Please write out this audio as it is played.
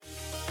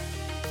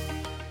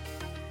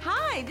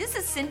Hi, this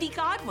is Cindy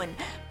Godwin,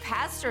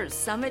 pastor of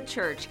Summit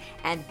Church,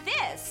 and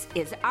this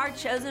is our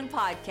Chosen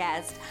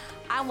podcast.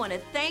 I want to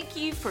thank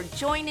you for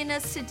joining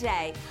us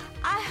today.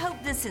 I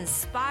hope this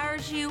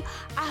inspires you.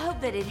 I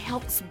hope that it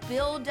helps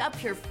build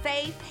up your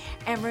faith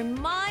and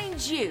remind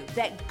you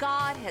that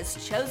God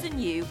has chosen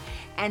you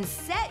and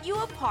set you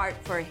apart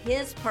for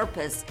His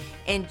purpose.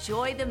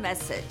 Enjoy the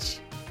message.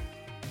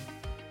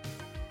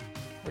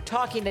 We're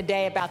talking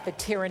today about the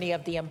tyranny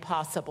of the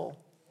impossible.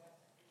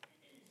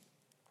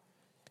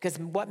 Because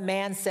what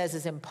man says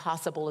is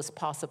impossible is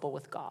possible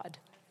with God.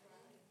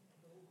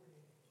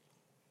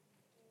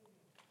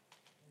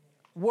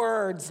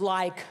 Words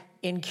like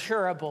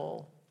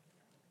incurable,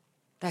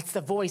 that's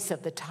the voice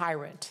of the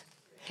tyrant.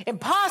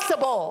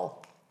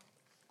 Impossible,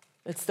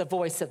 it's the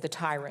voice of the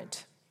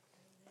tyrant.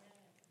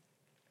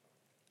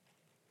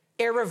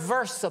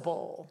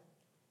 Irreversible,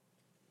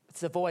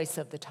 it's the voice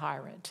of the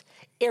tyrant.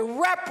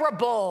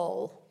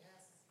 Irreparable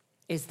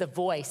is the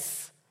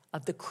voice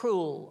of the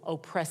cruel,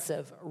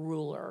 oppressive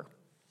ruler.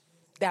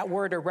 That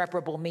word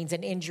irreparable means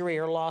an injury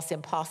or loss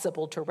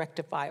impossible to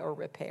rectify or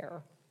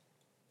repair.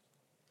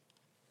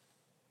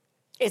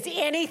 Is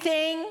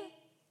anything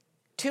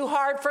too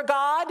hard for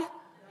God? No.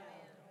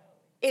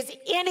 Is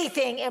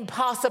anything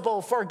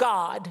impossible for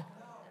God?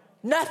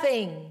 No.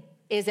 Nothing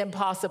is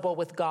impossible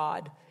with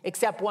God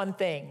except one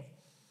thing.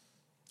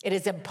 It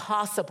is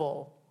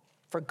impossible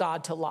for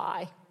God to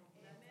lie.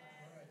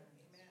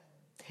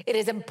 It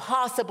is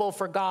impossible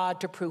for God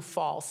to prove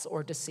false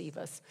or deceive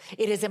us.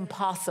 It is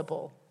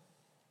impossible.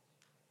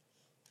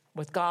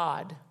 With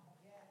God,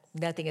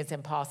 nothing is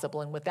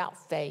impossible, and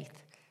without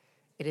faith,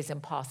 it is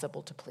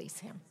impossible to please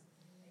Him.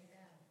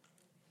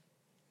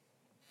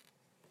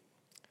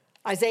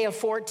 Isaiah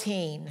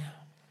 14.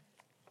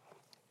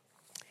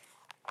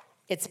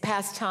 It's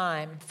past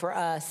time for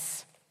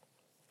us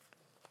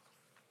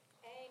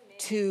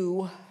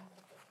to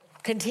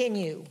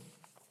continue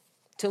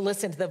to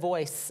listen to the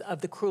voice of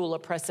the cruel,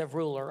 oppressive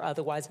ruler,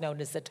 otherwise known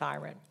as the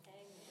tyrant,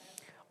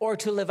 or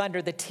to live under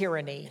the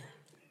tyranny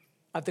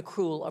of the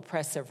cruel,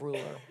 oppressive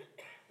ruler.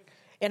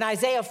 In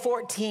Isaiah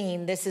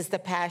 14, this is the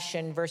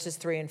Passion, verses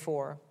 3 and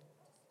 4.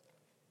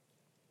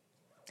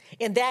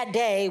 In that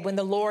day when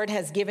the Lord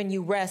has given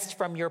you rest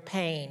from your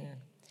pain,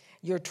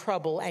 your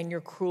trouble, and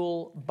your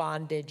cruel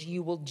bondage,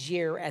 you will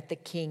jeer at the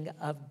king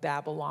of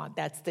Babylon,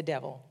 that's the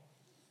devil,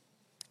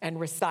 and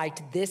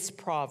recite this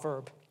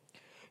proverb: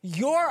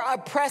 your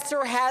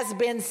oppressor has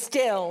been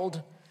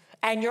stilled,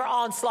 and your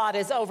onslaught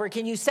is over.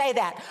 Can you say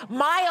that?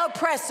 My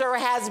oppressor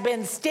has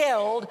been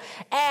stilled,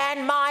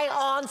 and my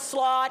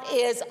onslaught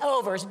is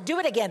over. Do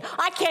it again.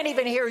 I can't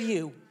even hear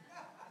you.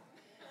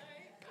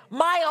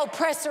 My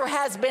oppressor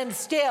has been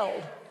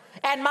stilled,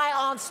 and my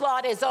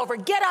onslaught is over.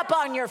 Get up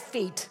on your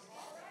feet.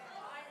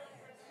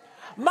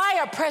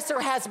 My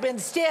oppressor has been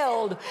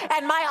stilled,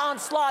 and my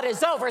onslaught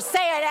is over. Say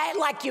it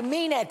like you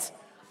mean it.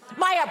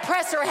 My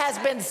oppressor has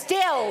been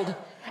stilled,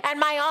 and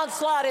my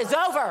onslaught is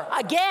over.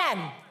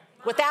 Again,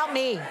 without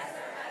me.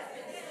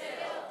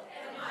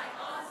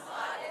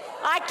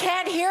 I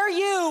can't hear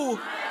you.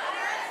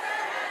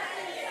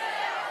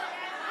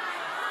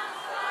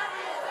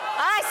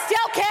 I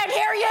still can't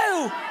hear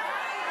you.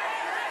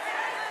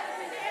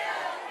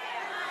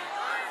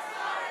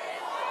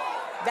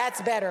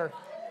 That's better.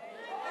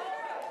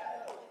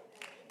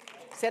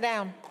 Sit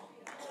down.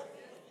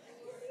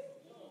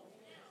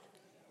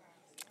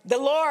 The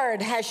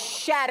Lord has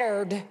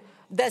shattered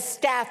the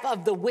staff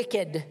of the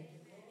wicked,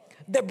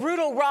 the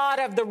brutal rod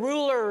of the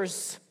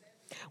rulers.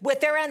 With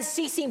their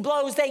unceasing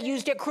blows, they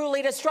used it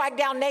cruelly to strike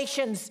down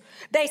nations.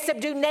 They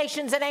subdued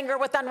nations in anger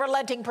with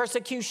unrelenting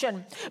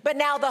persecution. But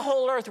now the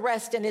whole earth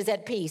rests and is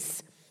at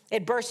peace.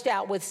 It burst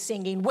out with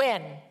singing.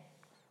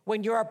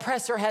 When your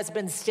oppressor has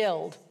been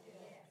stilled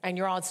and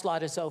your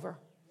onslaught is over.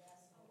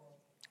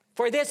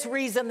 For this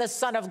reason, the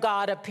Son of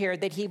God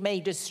appeared, that He may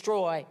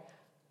destroy,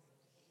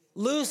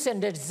 loose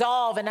and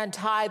dissolve and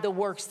untie the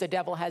works the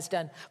devil has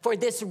done. For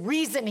this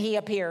reason He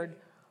appeared.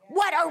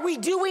 What are we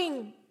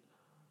doing?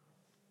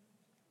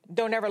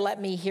 Don't ever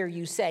let me hear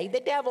you say, the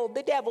devil,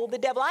 the devil, the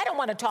devil. I don't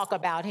want to talk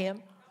about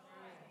him.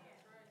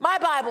 My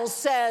Bible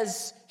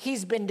says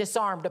he's been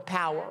disarmed of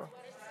power.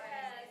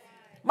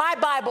 My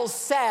Bible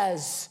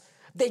says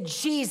that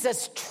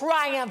Jesus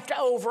triumphed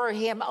over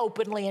him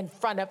openly in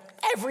front of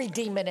every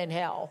demon in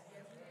hell.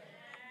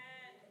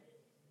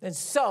 And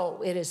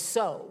so it is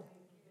so.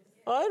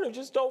 I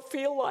just don't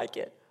feel like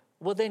it.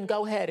 Well, then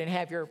go ahead and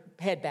have your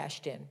head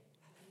bashed in.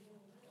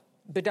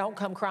 But don't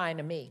come crying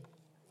to me.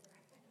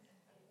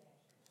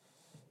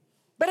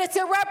 But it's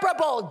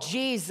irreparable.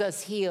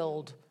 Jesus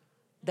healed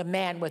the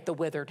man with the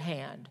withered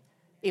hand.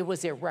 It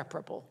was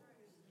irreparable.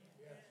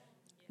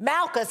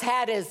 Malchus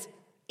had his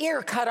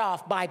ear cut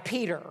off by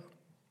Peter.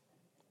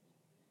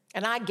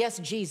 And I guess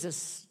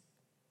Jesus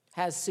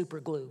has super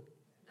glue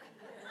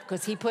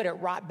because he put it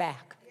right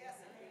back.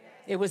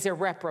 It was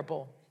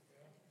irreparable.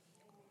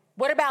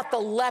 What about the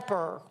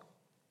leper?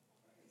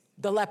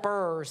 The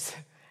lepers,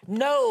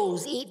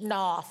 nose eaten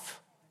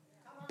off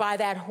by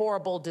that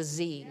horrible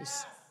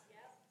disease.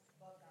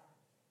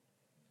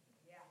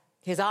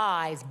 his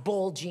eyes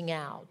bulging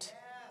out.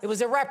 It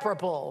was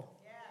irreparable.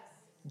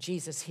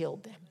 Jesus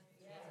healed them.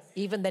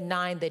 Even the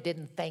 9 that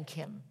didn't thank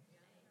him.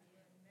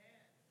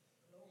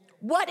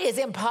 What is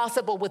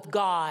impossible with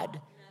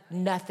God?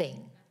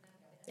 Nothing,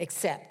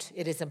 except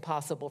it is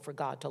impossible for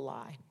God to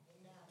lie.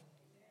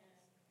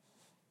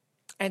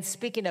 And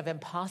speaking of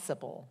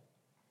impossible,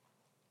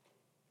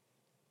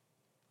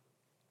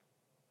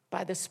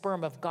 by the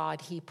sperm of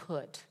God, he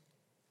put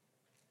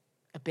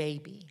a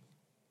baby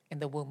in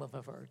the womb of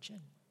a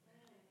virgin.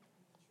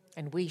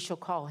 And we shall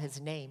call his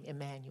name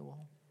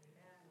Emmanuel,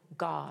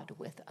 God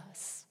with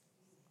us.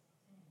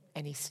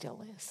 And he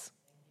still is.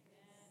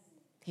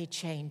 He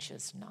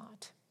changes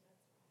not.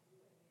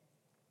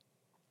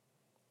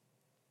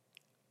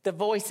 The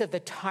voice of the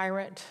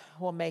tyrant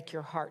will make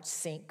your heart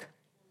sink.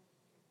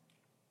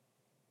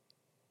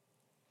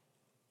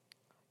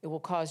 It will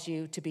cause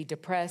you to be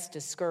depressed,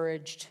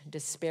 discouraged,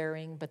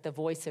 despairing, but the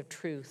voice of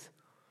truth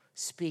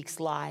speaks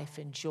life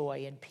and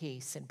joy and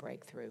peace and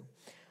breakthrough.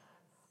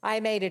 I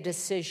made a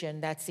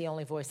decision. That's the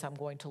only voice I'm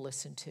going to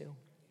listen to.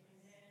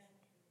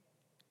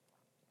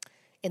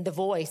 In the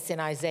voice in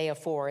Isaiah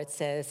 4, it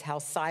says, how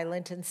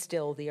silent and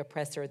still the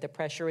oppressor, the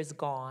pressure is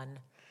gone,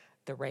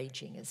 the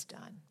raging is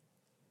done.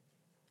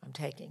 I'm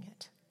taking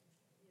it.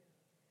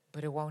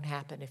 But it won't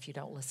happen if you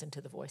don't listen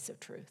to the voice of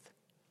truth.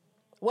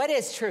 What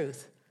is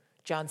truth?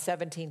 John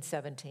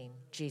 17:17,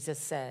 Jesus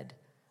said,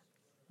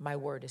 my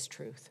word is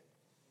truth.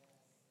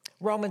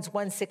 Romans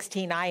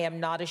 1:16, I am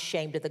not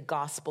ashamed of the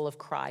gospel of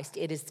Christ.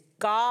 It is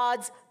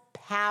God's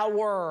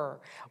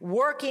power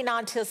working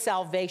unto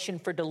salvation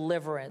for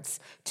deliverance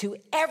to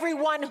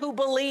everyone who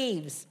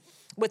believes,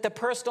 with a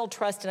personal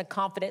trust and a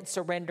confident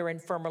surrender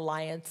and firm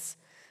reliance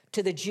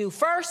to the Jew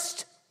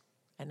first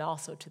and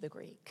also to the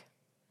Greek.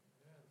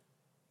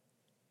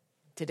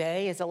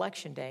 Today is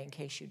election day, in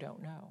case you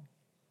don't know.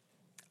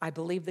 I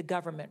believe the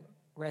government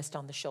rests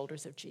on the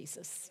shoulders of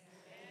Jesus.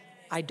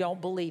 I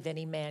don't believe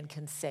any man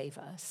can save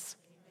us.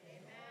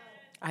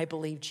 I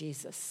believe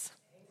Jesus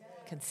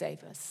can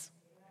save us.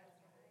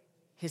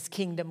 His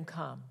kingdom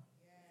come.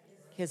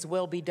 His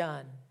will be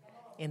done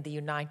in the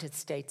United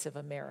States of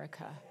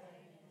America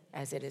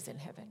as it is in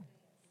heaven.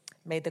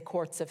 May the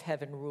courts of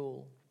heaven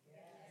rule.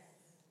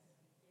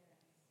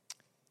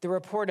 The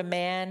report of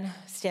man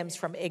stems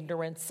from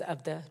ignorance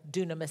of the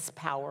dunamis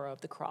power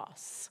of the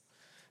cross.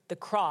 The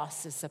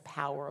cross is the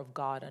power of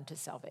God unto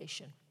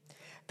salvation.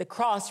 The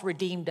cross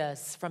redeemed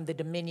us from the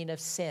dominion of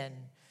sin,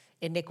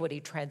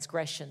 iniquity,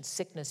 transgression,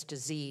 sickness,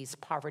 disease,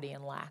 poverty,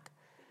 and lack.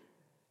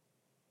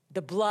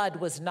 The blood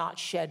was not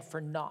shed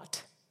for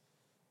naught.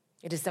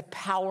 It is the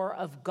power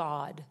of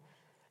God,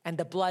 and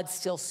the blood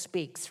still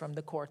speaks from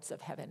the courts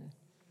of heaven.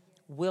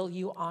 Will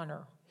you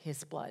honor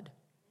his blood?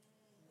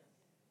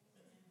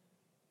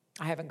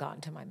 I haven't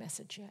gotten to my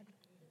message yet.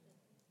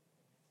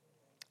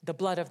 The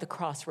blood of the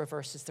cross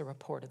reverses the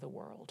report of the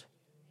world.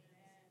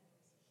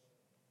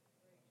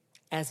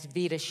 As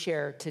Vita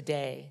shared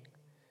today,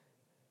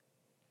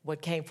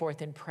 what came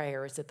forth in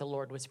prayer is that the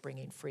Lord was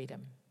bringing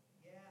freedom.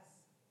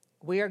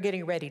 We are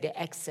getting ready to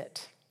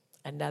exit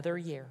another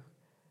year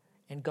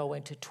and go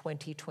into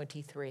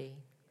 2023.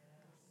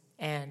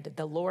 And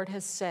the Lord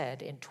has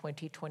said in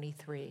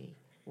 2023,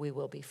 we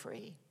will be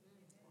free.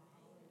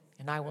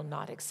 And I will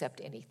not accept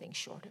anything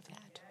short of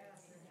that.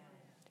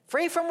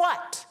 Free from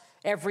what?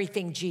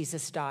 Everything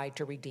Jesus died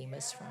to redeem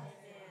us from.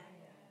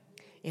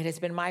 It has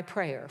been my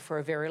prayer for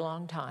a very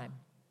long time.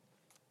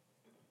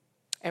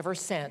 Ever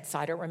since,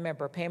 I don't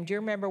remember. Pam, do you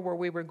remember where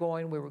we were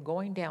going? We were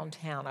going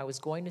downtown. I was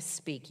going to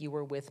speak. You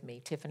were with me.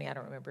 Tiffany, I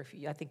don't remember if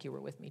you, I think you were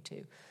with me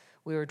too.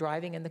 We were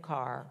driving in the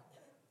car,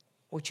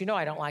 which you know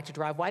I don't like to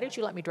drive. Why did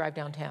you let me drive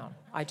downtown?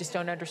 I just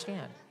don't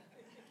understand.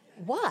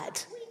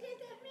 What? We did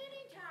that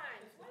many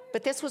times.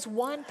 But this was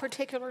one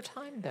particular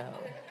time, though.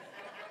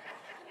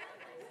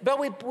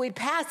 But we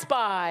passed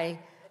by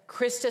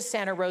Christus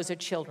Santa Rosa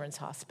Children's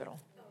Hospital.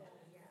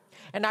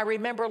 And I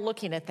remember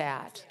looking at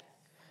that.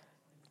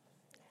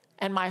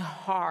 And my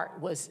heart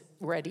was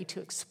ready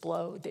to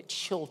explode that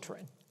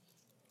children,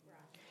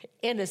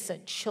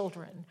 innocent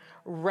children,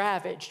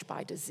 ravaged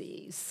by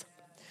disease.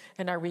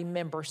 And I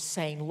remember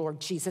saying, Lord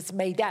Jesus,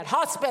 may that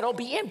hospital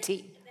be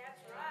empty.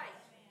 That's right.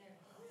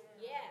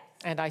 Yes.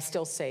 And I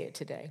still say it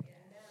today.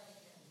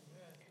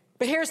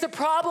 But here's the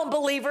problem,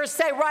 believers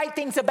say right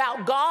things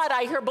about God.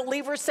 I hear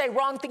believers say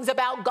wrong things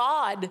about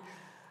God.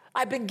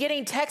 I've been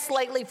getting texts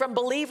lately from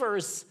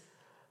believers.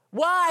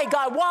 Why,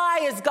 God? Why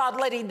is God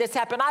letting this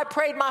happen? I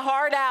prayed my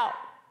heart out.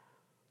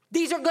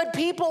 These are good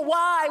people.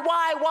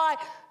 Why?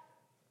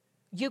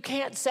 You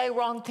can't say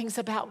wrong things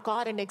about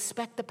God and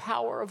expect the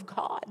power of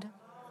God.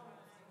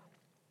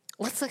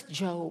 Let's look at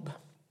Job.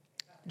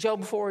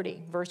 Job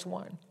 40, verse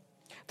 1.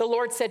 The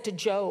Lord said to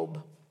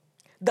Job,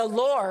 the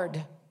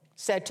Lord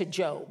said to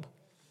Job.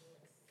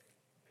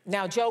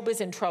 Now, Job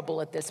is in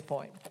trouble at this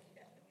point.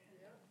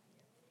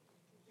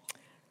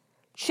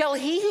 Shall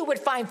he who would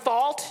find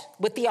fault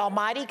with the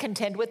Almighty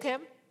contend with him?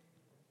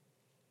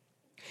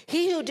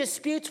 He who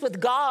disputes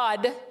with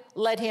God,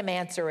 let him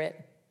answer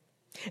it.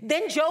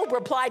 Then Job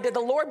replied to the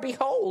Lord,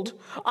 behold,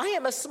 I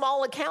am a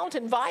small account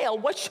and vile.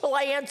 What shall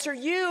I answer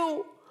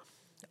you?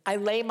 I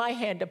lay my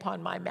hand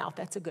upon my mouth.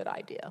 That's a good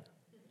idea.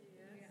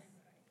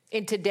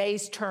 In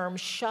today's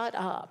terms, shut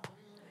up.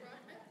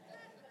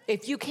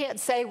 If you can't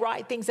say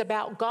right things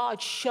about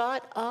God,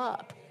 shut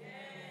up.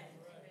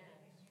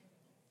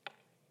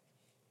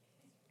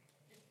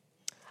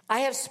 I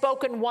have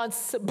spoken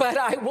once, but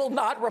I will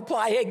not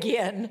reply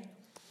again.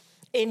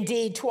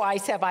 Indeed,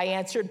 twice have I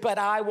answered, but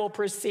I will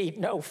proceed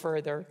no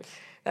further.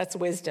 That's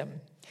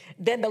wisdom.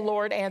 Then the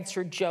Lord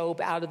answered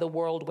Job out of the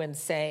whirlwind,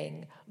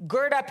 saying,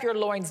 gird up your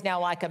loins now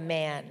like a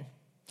man.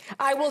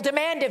 I will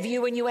demand of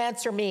you, and you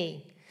answer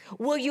me.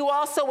 Will you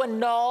also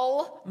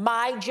annul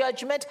my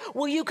judgment?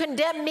 Will you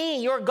condemn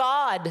me, your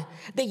God,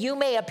 that you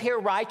may appear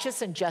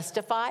righteous and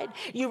justified?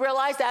 You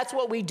realize that's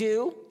what we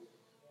do?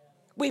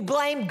 We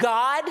blame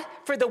God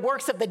for the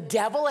works of the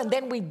devil, and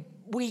then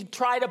we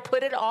try to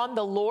put it on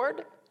the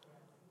Lord.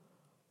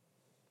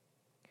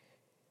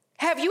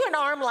 Have you an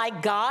arm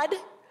like God?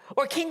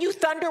 Or can you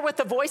thunder with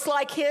a voice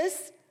like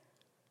his?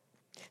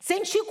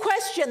 Since you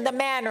question the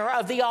manner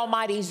of the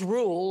Almighty's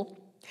rule,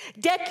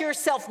 deck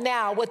yourself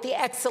now with the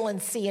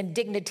excellency and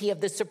dignity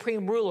of the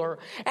supreme ruler,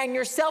 and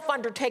yourself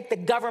undertake the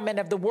government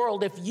of the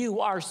world if you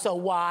are so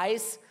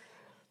wise,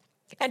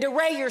 and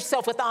array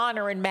yourself with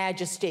honor and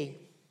majesty.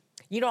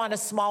 You know, on a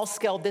small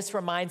scale, this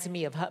reminds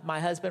me of my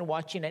husband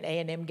watching an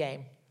A&M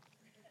game.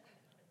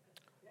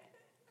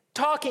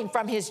 Talking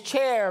from his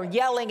chair,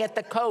 yelling at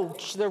the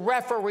coach, the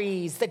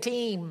referees, the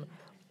team.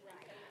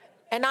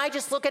 And I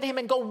just look at him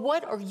and go,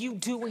 what are you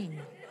doing?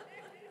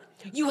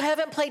 You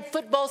haven't played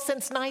football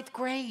since 9th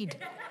grade.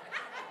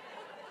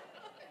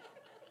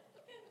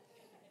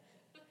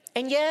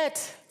 And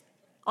yet,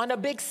 on a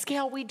big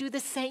scale, we do the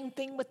same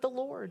thing with the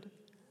Lord.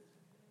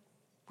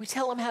 We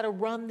tell him how to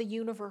run the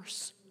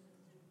universe.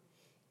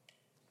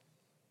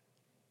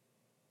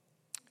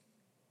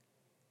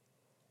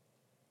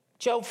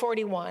 Job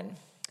 41,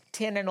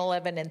 10 and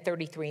 11 and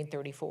 33 and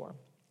 34.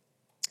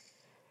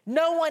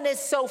 No one is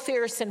so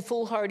fierce and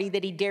foolhardy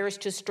that he dares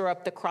to stir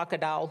up the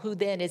crocodile. Who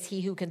then is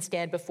he who can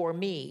stand before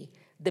me,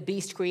 the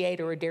beast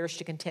creator, or dares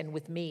to contend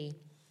with me?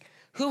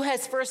 Who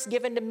has first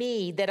given to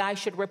me that I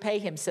should repay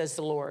him, says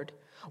the Lord?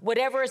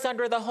 Whatever is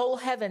under the whole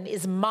heaven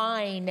is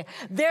mine.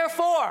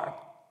 Therefore,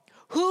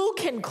 who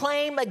can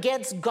claim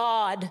against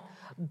God,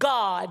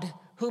 God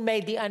who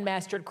made the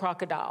unmastered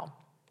crocodile?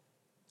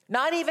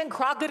 Not even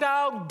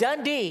Crocodile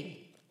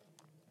Dundee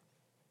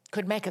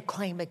could make a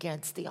claim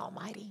against the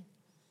Almighty.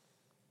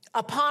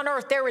 Upon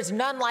earth, there is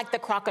none like the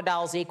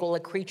crocodile's equal,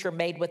 a creature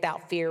made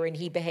without fear, and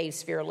he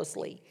behaves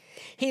fearlessly.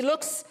 He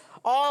looks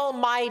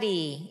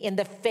almighty in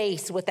the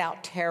face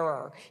without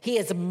terror. He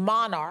is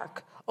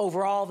monarch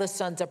over all the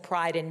sons of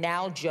pride. And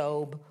now,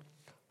 Job,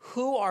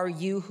 who are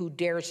you who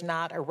dares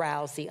not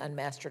arouse the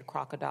unmastered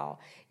crocodile?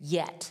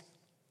 Yet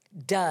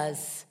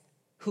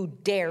who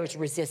dares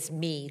resist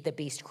me, the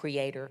beast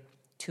creator,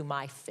 to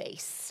my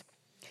face?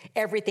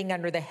 Everything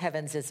under the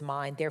heavens is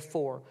mine.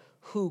 Therefore,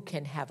 who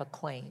can have a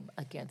claim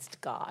against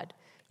God?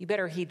 You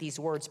better heed these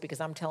words, because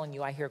I'm telling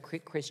you, I hear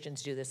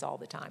Christians do this all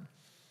the time.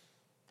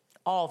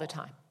 All the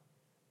time.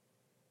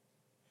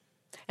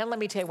 And let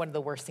me tell you one of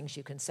the worst things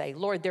you can say.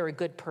 Lord, they're a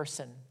good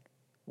person.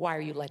 Why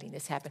are you letting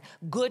this happen?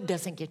 Good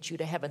doesn't get you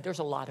to heaven. There's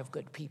a lot of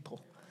good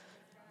people.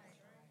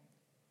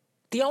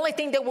 The only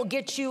thing that will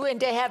get you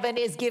into heaven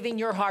is giving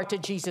your heart to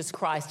Jesus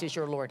Christ as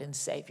your Lord and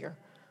Savior.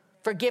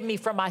 Forgive me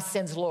for my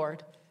sins,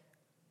 Lord.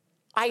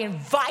 I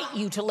invite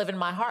you to live in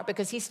my heart,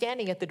 because he's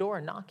standing at the door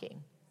and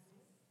knocking.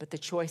 But the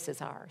choice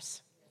is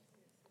ours.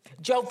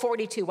 Job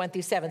 42, 1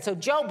 through 7. So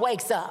Job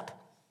wakes up.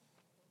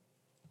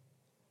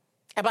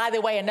 And by the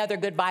way, another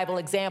good Bible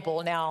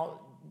example.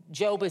 Now,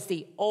 Job is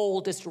the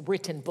oldest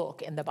written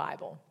book in the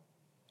Bible.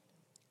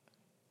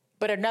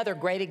 But another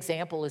great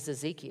example is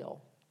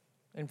Ezekiel.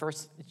 In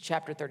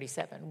chapter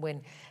 37,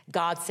 when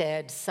God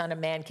said, Son of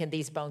man, can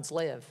these bones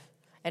live?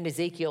 And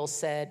Ezekiel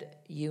said,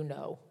 you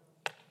know.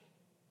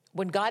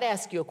 When God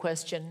asks you a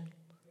question,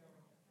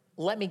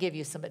 let me give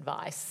you some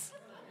advice.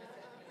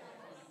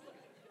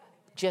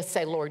 Just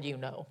say, Lord, you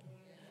know.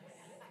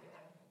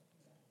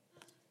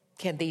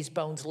 Can these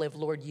bones live?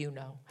 Lord, you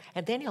know.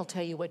 And then he'll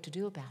tell you what to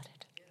do about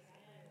it.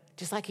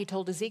 Just like he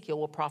told Ezekiel,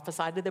 will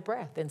prophesy to the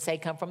breath and say,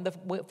 come from the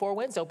four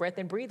winds, O breath,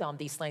 and breathe on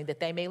these slain that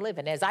they may live.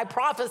 And as I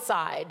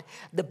prophesied,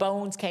 the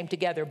bones came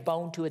together,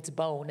 bone to its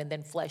bone, and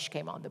then flesh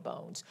came on the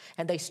bones.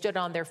 And they stood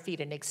on their feet,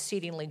 an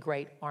exceedingly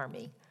great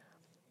army.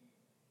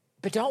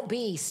 But don't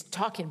be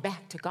talking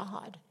back to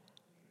God.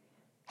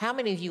 How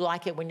many of you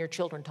like it when your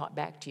children talk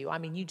back to you? I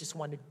mean, you just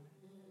want to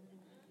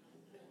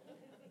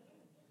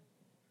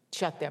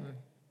shut them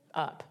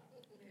up.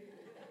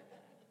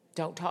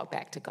 Don't talk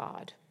back to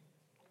God.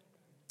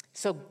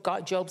 So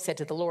Job said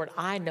to the Lord,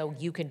 I know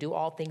you can do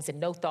all things, and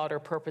no thought or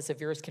purpose of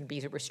yours can be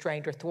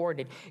restrained or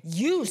thwarted.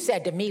 You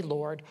said to me,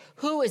 Lord,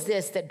 who is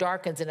this that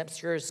darkens and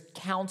obscures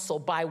counsel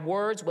by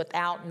words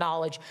without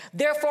knowledge?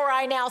 Therefore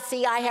I now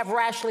see I have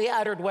rashly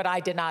uttered what I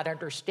did not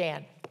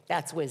understand.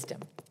 That's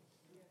wisdom.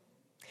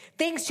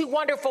 Things too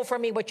wonderful for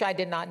me which I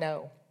did not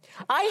know,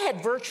 I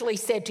had virtually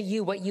said to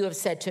you what you have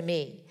said to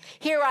me.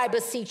 Here I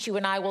beseech you,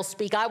 and I will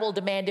speak. I will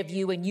demand of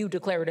you, and you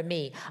declare to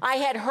me. I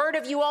had heard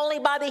of you only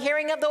by the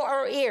hearing of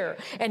the ear,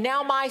 and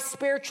now my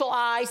spiritual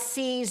eye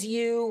sees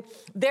you.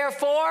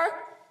 Therefore,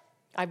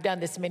 I've done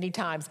this many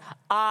times,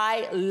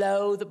 I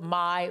loathe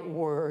my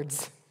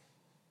words,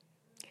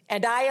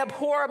 and I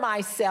abhor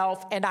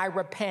myself, and I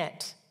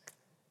repent.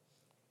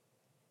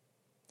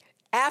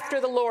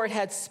 After the Lord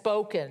had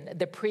spoken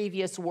the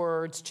previous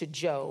words to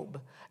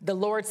Job, the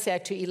Lord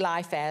said to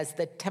Eliphaz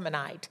the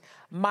Temanite,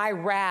 my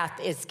wrath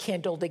is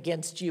kindled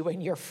against you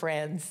and your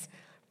friends,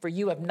 for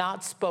you have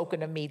not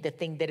spoken of me the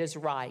thing that is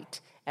right,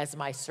 as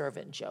my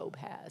servant Job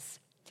has.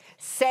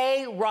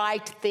 Say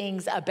right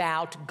things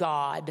about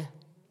God.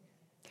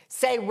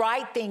 Say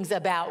right things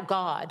about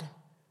God.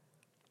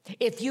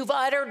 If you've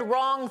uttered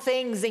wrong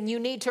things, then you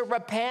need to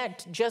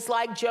repent, just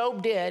like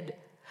Job did.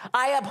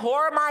 I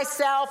abhor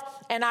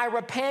myself and I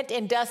repent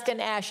in dust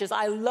and ashes.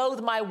 I loathe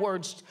my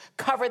words.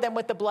 Cover them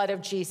with the blood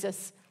of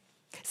Jesus.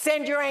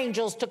 Send your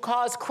angels to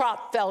cause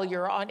crop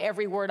failure on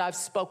every word I've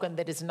spoken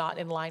that is not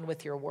in line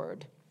with your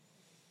word.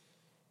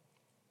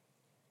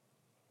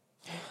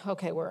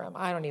 Okay, where am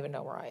I? I don't even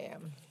know where I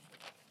am.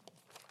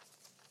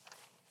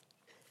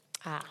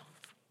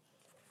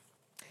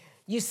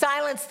 You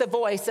silence the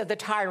voice of the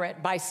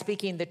tyrant by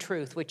speaking the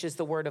truth, which is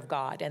the word of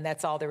God, and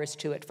that's all there is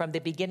to it. From the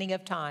beginning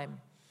of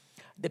time,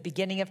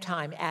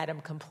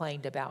 Adam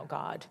complained about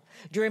God.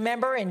 Do you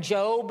remember in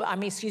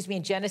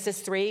in Genesis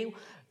 3,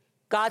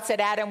 God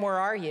said, Adam, where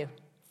are you?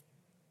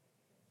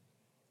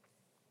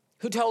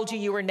 Who told you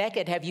you were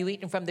naked? Have you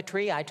eaten from the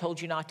tree I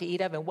told you not to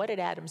eat of? And what did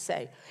Adam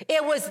say?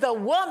 It was the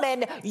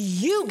woman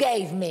you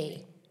gave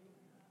me.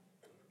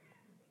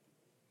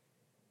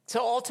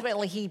 So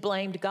ultimately, he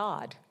blamed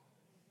God.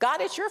 God,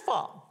 it's your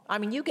fault.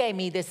 You gave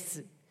me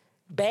this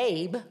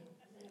babe,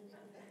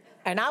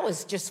 and I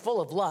was just full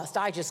of lust.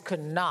 I just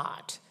could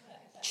not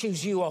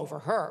choose you over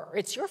her.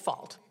 It's your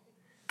fault.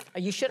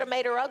 You should have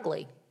made her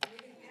ugly.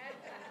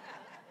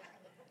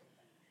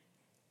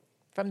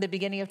 From the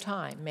beginning of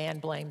time, man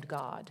blamed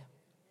God.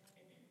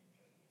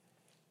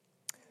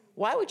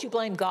 Why would you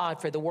blame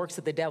God for the works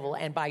of the devil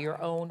and by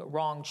your own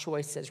wrong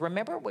choices?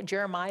 Remember what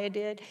Jeremiah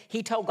did?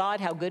 He told God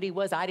how good he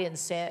was. I didn't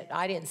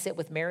sit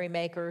with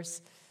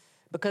merrymakers.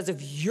 Because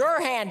of your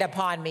hand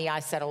upon me,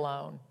 I sat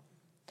alone.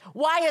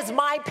 Why is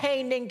my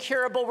pain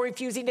incurable,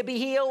 refusing to be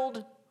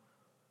healed?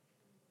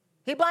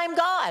 He blamed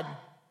God.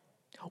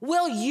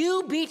 Will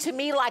you be to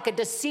me like a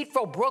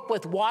deceitful brook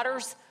with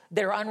waters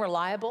that are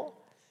unreliable?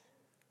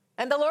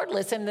 And the Lord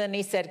listened, and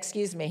he said,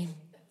 excuse me.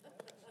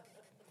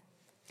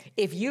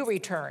 If you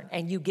return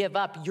and you give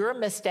up your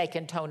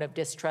mistaken tone of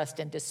distrust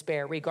and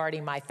despair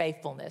regarding my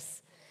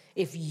faithfulness,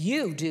 if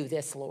you do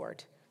this,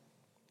 Lord,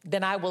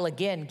 then I will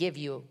again give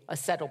you a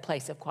settled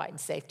place of quiet and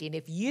safety. And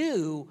if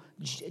you,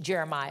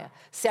 Jeremiah,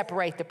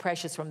 separate the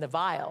precious from the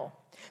vile,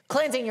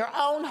 cleansing your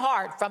own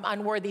heart from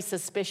unworthy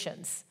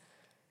suspicions,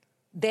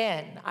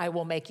 then I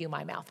will make you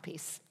my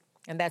mouthpiece.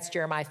 And that's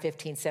Jeremiah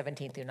 15,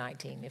 17 through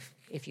 19,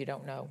 if you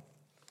don't know.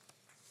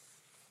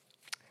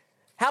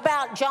 How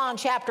about John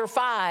chapter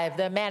 5,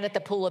 the man at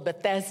the pool of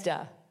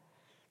Bethesda?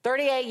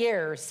 38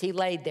 years he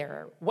laid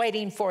there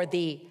waiting for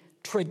the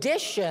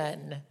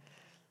tradition.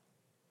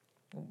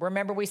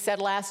 Remember we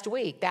said last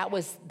week, that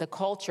was the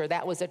culture,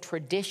 that was a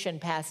tradition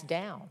passed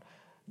down.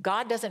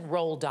 God doesn't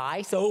roll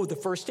dice. The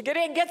first to get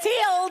in gets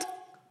healed.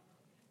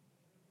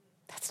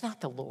 That's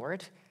not the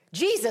Lord.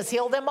 Jesus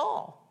healed them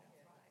all.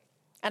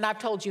 And I've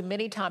told you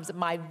many times that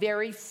my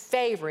very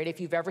favorite,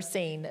 if you've ever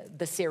seen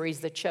the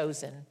series The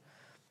Chosen,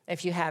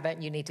 if you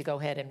haven't, you need to go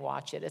ahead and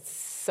watch it. It's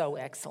so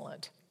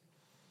excellent.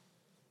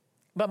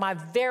 But my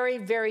very,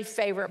 very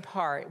favorite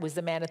part was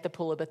the man at the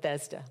pool of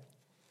Bethesda.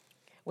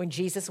 When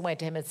Jesus went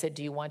to him and said,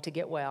 do you want to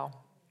get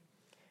well?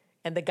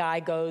 And the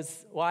guy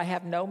goes, well, I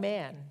have no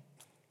man.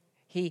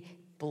 He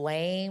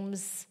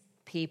blames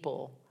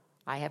people.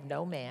 I have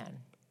no man.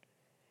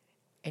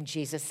 And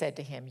Jesus said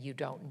to him, you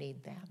don't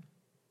need them.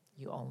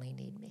 You only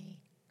need me.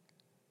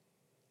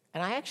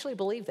 And I actually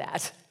believe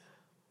that.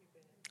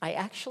 I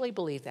actually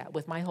believe that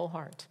with my whole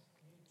heart.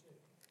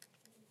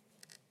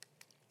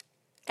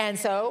 And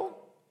so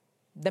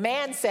the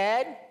man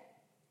said,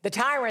 the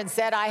tyrant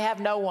said, I have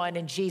no one.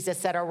 And Jesus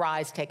said,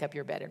 arise, take up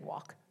your bed and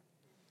walk.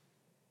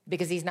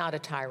 Because he's not a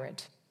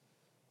tyrant.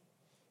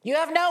 You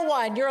have no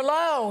one. You're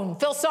alone.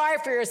 Feel sorry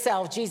for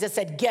yourself. Jesus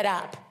said, get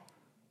up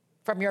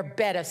from your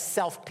bed of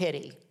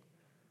self-pity.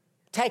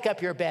 Take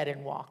up your bed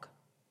and walk.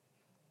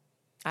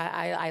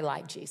 I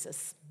like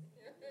Jesus.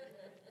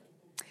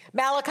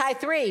 Malachi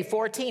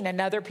 3:14,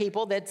 another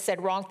people that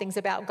said wrong things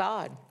about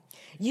God.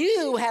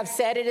 You have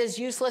said it is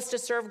useless to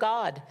serve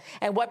God.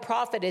 And what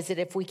profit is it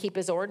if we keep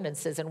his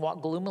ordinances and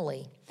walk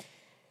gloomily,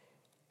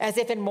 as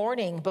if in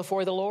mourning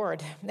before the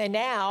Lord? And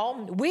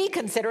now we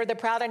consider the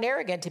proud and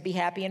arrogant to be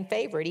happy and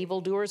favored.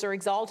 Evildoers are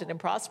exalted and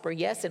prosper.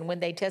 Yes, and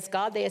when they test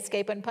God, they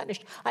escape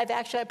unpunished. I've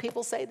actually had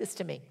people say this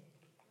to me.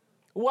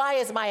 Why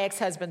is my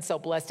ex-husband so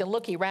blessed? And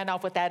look, he ran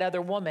off with that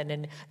other woman,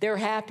 and they're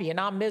happy, and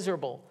I'm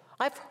miserable.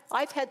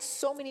 I've had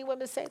so many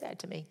women say that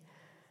to me.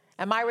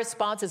 And my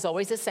response is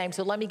always the same,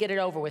 so let me get it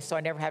over with so I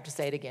never have to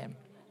say it again.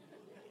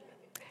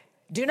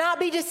 Do not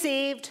be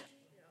deceived.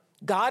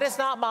 God is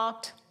not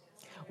mocked.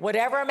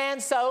 Whatever a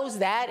man sows,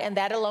 that and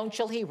that alone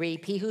shall he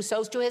reap. He who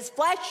sows to his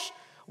flesh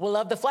will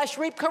of the flesh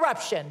reap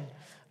corruption,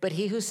 but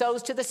he who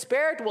sows to the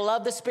Spirit will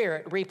of the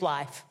Spirit reap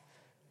life.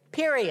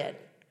 Period.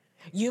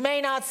 You may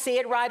not see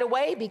it right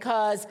away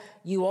because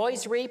you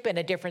always reap in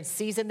a different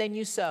season than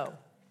you sow.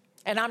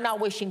 And I'm not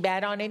wishing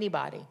bad on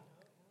anybody.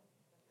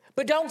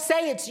 But don't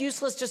say it's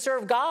useless to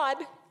serve God.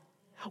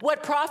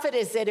 What profit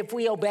is it if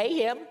we obey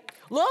him?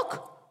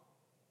 Look,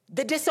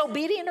 the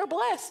disobedient are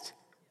blessed.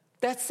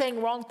 That's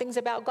saying wrong things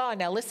about God.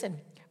 Now listen,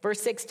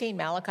 verse 16,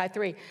 Malachi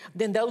 3.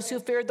 Then those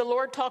who feared the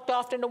Lord talked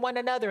often to one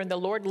another, and the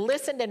Lord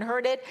listened and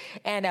heard it,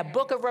 and a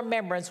book of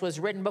remembrance was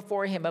written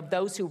before him of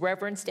those who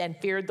reverenced and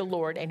feared the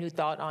Lord and who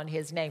thought on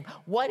his name.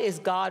 What is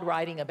God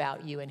writing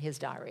about you in his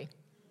diary?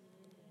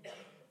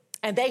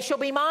 And they shall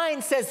be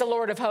mine, says the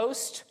Lord of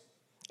hosts,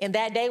 in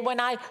that day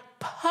when I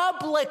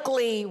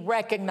publicly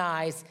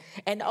recognize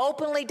and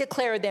openly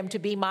declare them to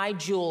be my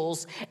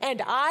jewels,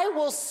 and I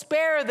will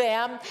spare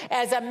them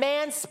as a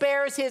man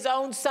spares his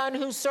own son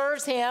who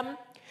serves him.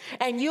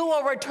 And you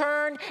will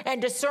return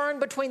and discern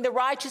between the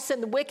righteous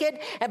and the wicked,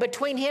 and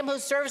between him who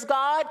serves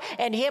God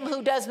and him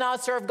who does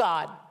not serve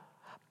God.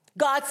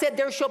 God said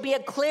there shall be a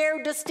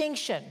clear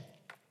distinction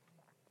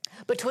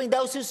between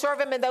those who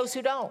serve him and those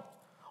who don't.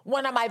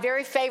 One of my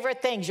very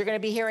favorite things, you're going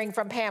to be hearing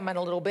from Pam in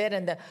a little bit,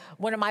 and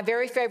one of my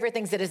very favorite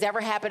things that has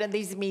ever happened in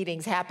these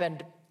meetings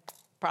happened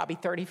probably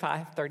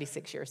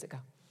 36 years ago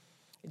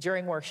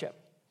during worship.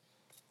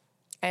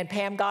 And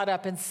Pam got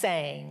up and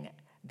sang,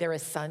 "There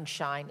is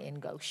sunshine in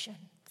Goshen."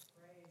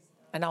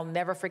 And I'll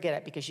never forget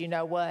it, because you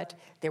know what?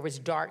 There was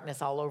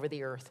darkness all over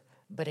the earth,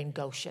 but in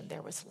Goshen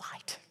there was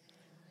light.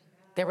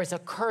 There was a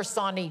curse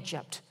on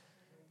Egypt,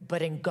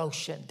 but in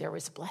Goshen there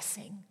was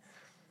blessing.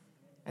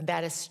 And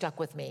that has stuck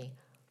with me.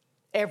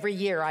 Every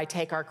year I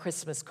take our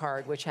Christmas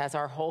card, which has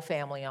our whole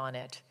family on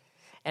it,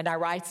 and I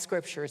write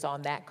scriptures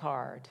on that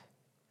card.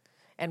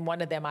 And one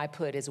of them I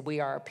put is, we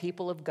are a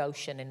people of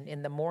Goshen. And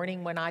in the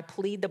morning when I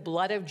plead the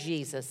blood of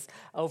Jesus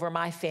over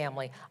my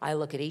family, I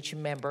look at each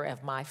member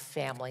of my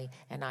family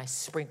and I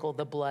sprinkle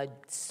the blood,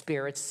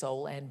 spirit,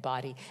 soul, and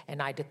body. And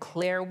I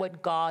declare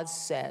what God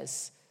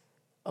says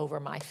over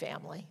my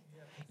family.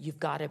 You've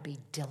got to be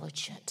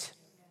diligent.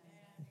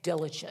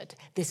 Diligent.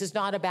 This is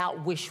not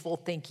about wishful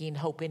thinking,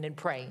 hoping, and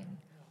praying.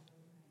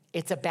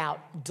 It's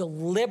about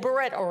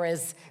deliberate, or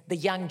as the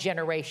young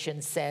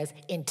generation says,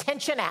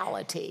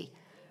 intentionality.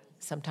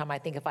 Sometime I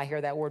think if I hear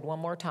that word one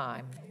more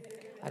time,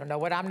 I don't know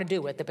what I'm going to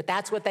do with it, but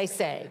that's what they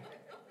say.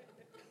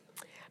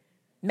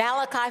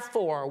 Malachi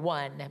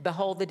 4:1,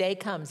 behold, the day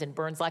comes and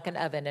burns like an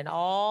oven, and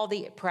all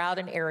the proud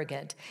and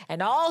arrogant, and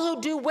all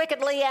who do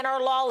wickedly and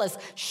are lawless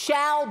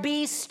shall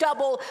be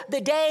stubble. The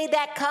day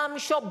that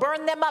comes shall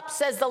burn them up,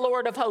 says the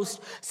Lord of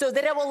hosts, so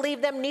that it will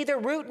leave them neither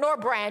root nor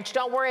branch.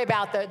 Don't worry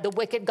about the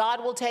wicked.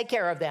 God will take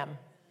care of them.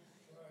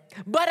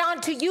 But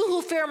unto you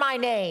who fear my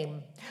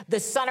name, the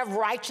Son of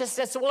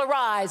Righteousness will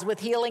arise with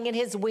healing in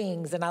his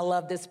wings. And I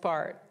love this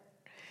part.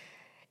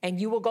 And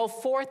you will go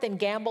forth and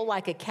gambol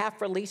like a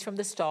calf released from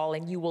the stall,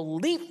 and you will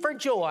leap for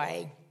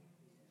joy,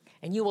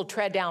 and you will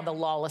tread down the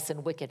lawless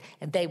and wicked,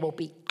 and they will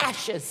be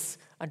ashes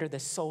under the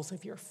soles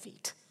of your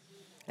feet.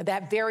 And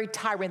that very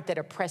tyrant that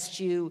oppressed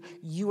you,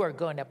 you are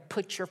going to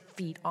put your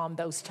feet on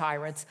those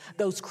tyrants,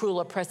 those cruel,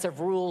 oppressive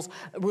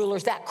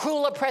rulers, that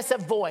cruel, oppressive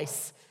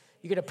voice.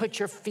 You're going to put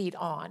your feet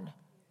on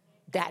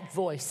that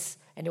voice,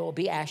 and it will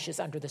be ashes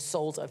under the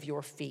soles of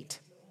your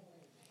feet.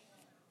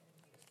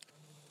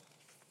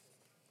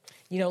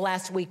 You know,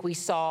 last week we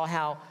saw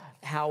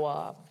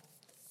how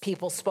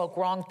people spoke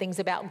wrong things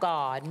about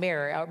God.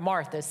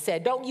 Martha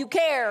said, "Don't you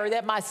care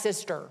that my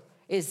sister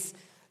is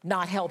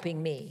not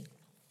helping me?"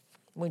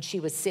 when she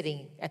was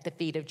sitting at the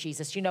feet of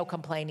Jesus. You know,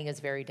 complaining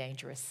is very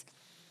dangerous.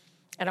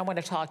 And I want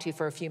to talk to you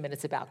for a few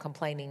minutes about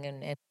complaining,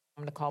 and I'm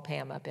going to call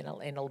Pam up in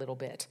a little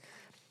bit.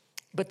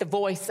 But the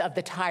voice of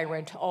the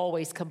tyrant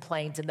always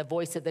complains, and the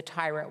voice of the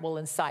tyrant will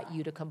incite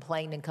you to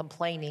complain, and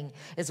complaining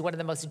is one of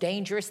the most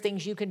dangerous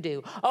things you can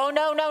do. Oh,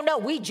 no,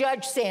 we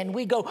judge sin.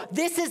 We go,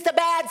 this is the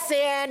bad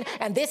sin,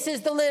 and this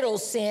is the little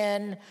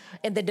sin.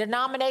 In the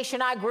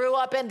denomination I grew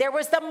up in, there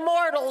was the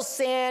mortal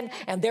sin,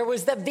 and there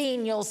was the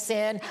venial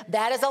sin.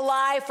 That is a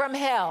lie from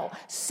hell.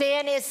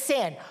 Sin is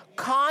sin.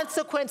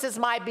 Consequences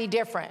might be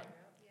different.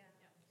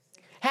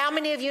 How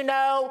many of you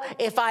know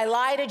if I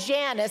lie to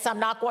Janice, I'm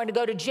not going to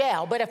go to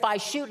jail, but if I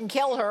shoot and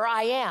kill her,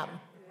 I am?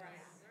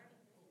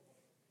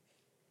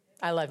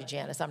 I love you,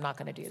 Janice. I'm not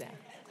going to do that.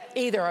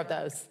 Either of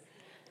those.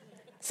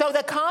 So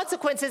the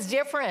consequence is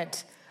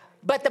different.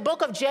 But the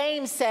book of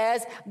James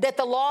says that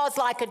the law is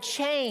like a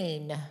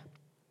chain.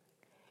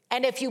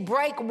 And if you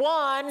break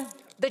one,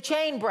 the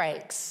chain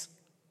breaks.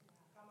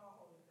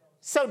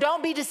 So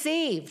don't be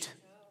deceived.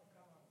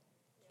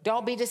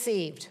 Don't be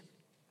deceived.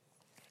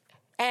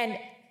 And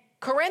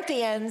 1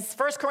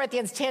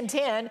 Corinthians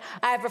 10:10,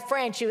 I have a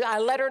friend, I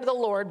led her to the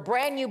Lord,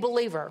 brand new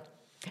believer.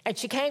 And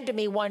she came to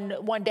me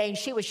one day and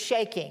she was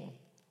shaking.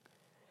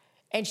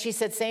 And she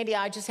said, Sandy,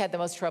 I just had the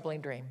most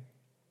troubling dream.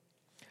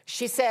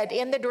 She said,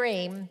 in the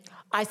dream,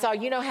 I saw,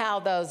 you know how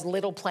those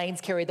little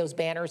planes carry those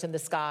banners in the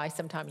sky?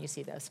 Sometimes you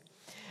see those.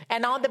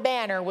 And on the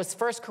banner was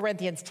 1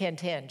 Corinthians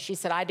 10:10. She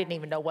said, I didn't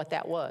even know what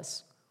that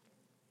was.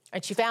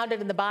 And she found it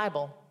in the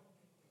Bible.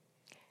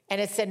 And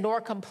it said, nor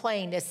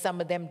complain as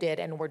some of them did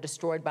and were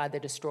destroyed by the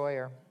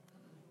destroyer.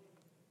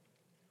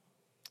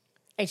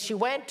 And she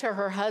went to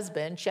her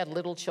husband. She had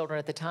little children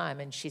at the time.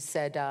 And she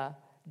said,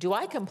 do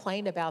I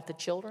complain about the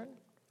children?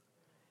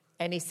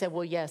 And he said,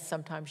 well, yes,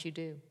 sometimes you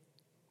do.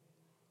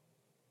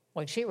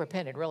 When she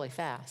repented really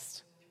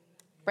fast.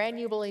 Brand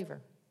new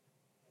believer.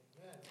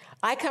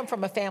 I come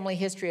from a family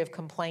history of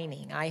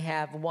complaining. I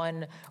have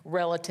one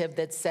relative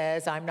that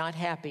says, I'm not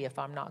happy if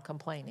I'm not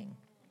complaining.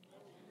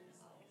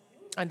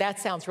 And that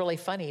sounds really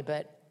funny,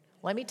 but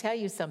let me tell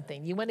you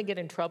something. You want to get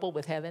in trouble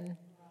with heaven?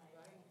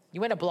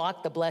 You want to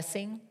block the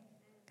blessing?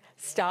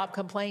 Stop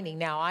complaining.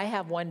 Now, I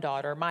have one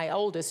daughter, my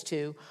oldest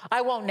two.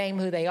 I won't name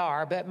who they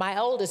are, but my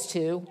oldest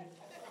two,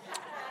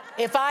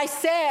 if I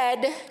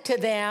said to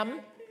them,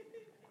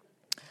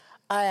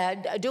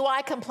 do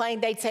I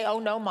complain? They'd say, oh,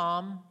 no,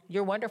 Mom,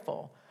 you're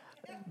wonderful.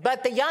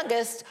 But the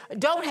youngest,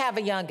 don't have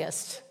a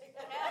youngest.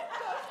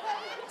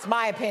 It's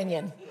my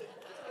opinion.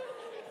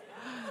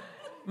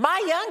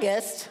 My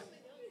youngest,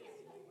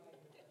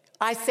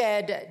 I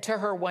said to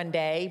her one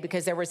day,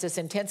 because there was this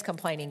intense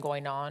complaining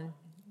going on,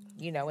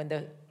 in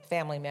the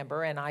family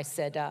member, and I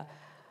said,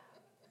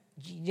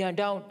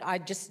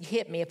 just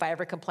hit me if I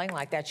ever complain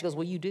like that. She goes,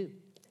 well, you do.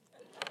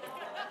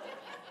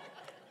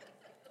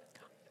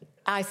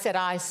 I said,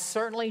 I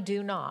certainly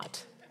do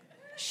not.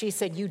 She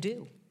said, you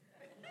do.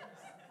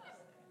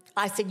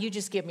 I said, you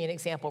just give me an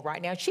example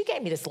right now. She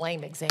gave me this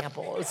lame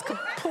example. It was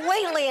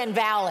completely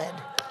invalid.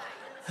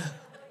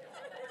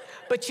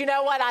 But you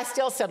know what? I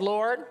still said,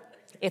 Lord,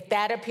 if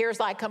that appears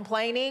like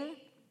complaining,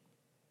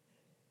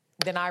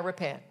 then I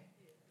repent.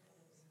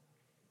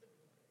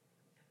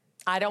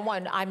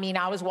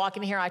 I was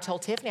walking here. I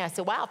told Tiffany, I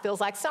said, wow, it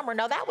feels like summer.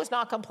 No, that was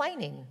not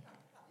complaining.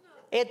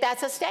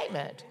 That's a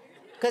statement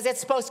because it's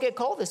supposed to get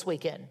cold this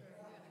weekend.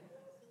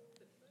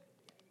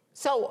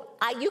 So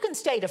you can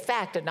state a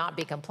fact and not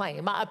be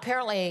complaining.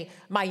 Apparently,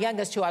 my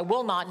youngest, who I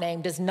will not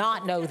name, does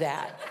not know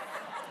that.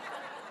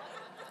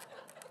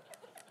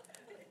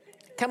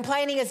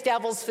 Complaining is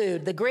devil's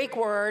food. The Greek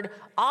word,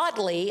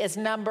 oddly, is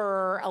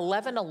number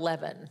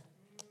 1111.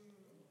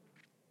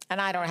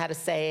 And I don't know how to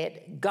say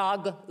it,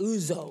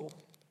 gogouzo.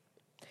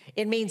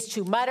 It means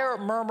to mutter,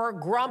 murmur,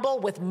 grumble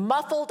with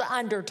muffled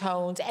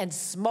undertones and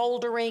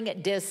smoldering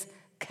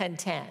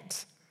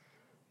discontent.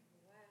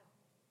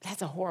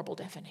 That's a horrible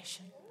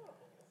definition.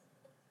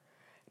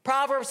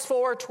 Proverbs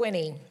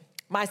 4:20,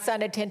 my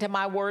son, attend to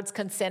my words,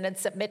 consent, and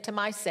submit to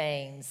my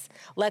sayings.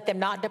 Let them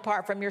not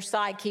depart from your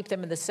sight. Keep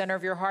them in the center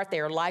of your heart. They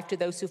are life to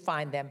those who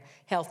find them,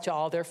 health to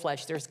all their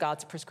flesh. There's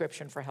God's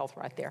prescription for health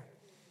right there.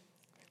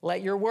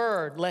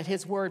 Let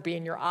his word be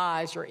in your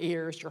eyes, your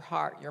ears, your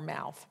heart, your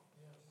mouth.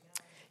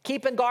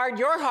 Keep and guard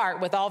your heart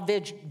with all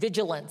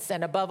vigilance,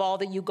 and above all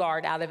that you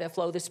guard, out of it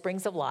flow the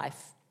springs of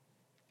life.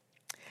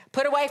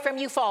 Put away from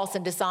you false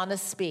and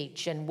dishonest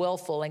speech, and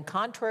willful and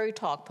contrary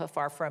talk put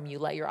far from you.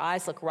 Let your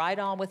eyes look right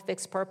on with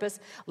fixed purpose.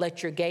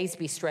 Let your gaze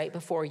be straight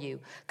before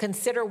you.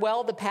 Consider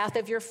well the path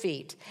of your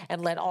feet,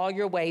 and let all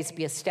your ways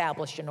be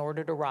established in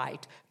order to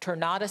right. Turn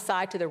not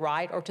aside to the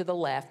right or to the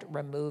left.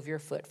 Remove your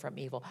foot from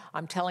evil.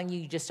 I'm telling you,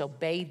 you just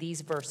obey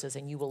these verses,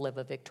 and you will live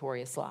a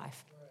victorious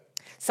life.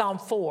 Psalm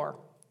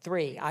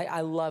 4:3.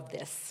 I love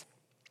this.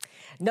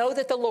 Know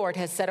that the Lord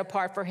has set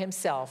apart for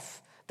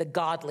himself the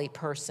godly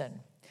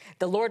person.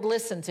 The Lord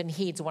listens and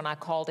heeds when I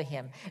call to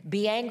him.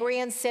 Be angry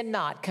and sin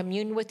not.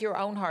 Commune with your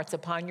own hearts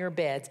upon your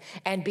beds,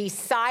 and be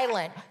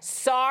silent.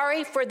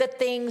 Sorry for the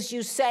things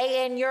you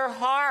say in your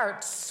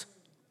hearts.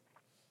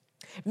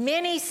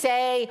 Many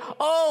say,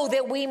 oh,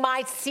 that we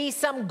might see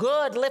some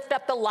good. Lift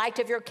up the light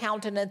of your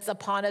countenance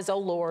upon us, O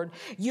Lord.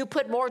 You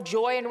put more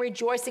joy and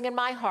rejoicing in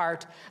my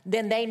heart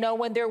than they know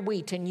when their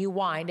wheat and new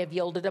wine have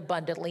yielded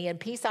abundantly. In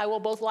peace I will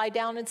both lie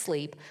down and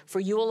sleep. For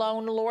you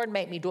alone, Lord,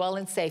 make me dwell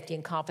in safety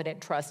and confident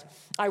trust.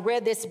 I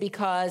read this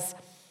because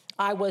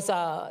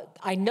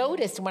I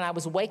noticed when I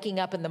was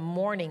waking up in the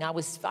morning,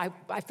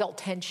 I felt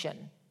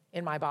tension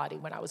in my body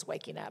when I was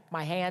waking up.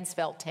 My hands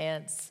felt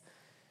tense.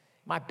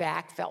 My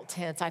back felt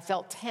tense. I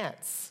felt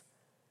tense.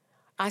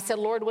 I said,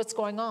 Lord, what's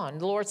going on?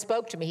 The Lord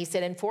spoke to me. He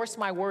said, enforce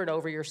my word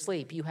over your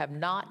sleep. You have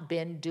not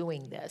been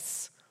doing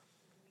this.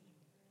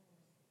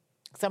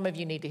 Some of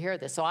you need to hear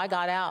this. So I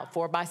got out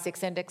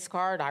 4x6 index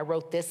card. I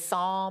wrote this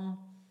psalm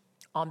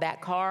on that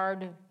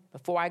card.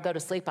 Before I go to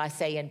sleep, I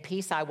say, in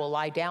peace I will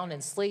lie down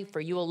and sleep. For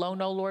you alone,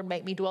 O Lord,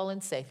 make me dwell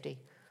in safety.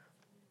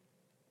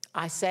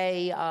 I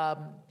say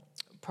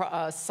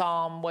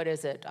Psalm,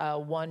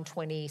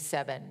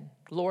 127.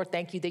 Lord,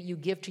 thank you that you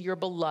give to your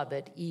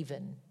beloved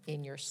even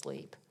in your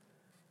sleep.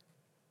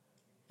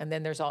 And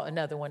then there's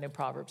another one in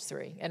Proverbs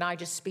 3. And I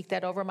just speak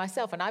that over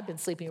myself, and I've been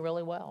sleeping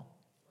really well.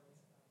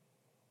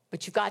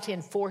 But you've got to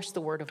enforce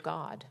the word of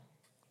God.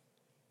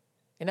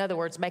 In other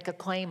words, make a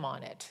claim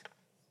on it,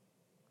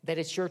 that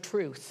it's your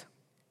truth.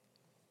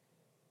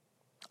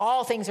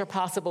 All things are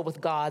possible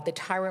with God. The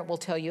tyrant will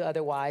tell you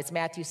otherwise.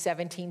 Matthew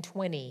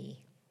 17:20.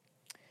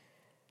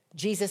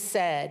 Jesus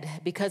said,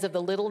 because of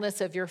the littleness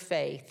of your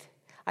faith,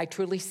 I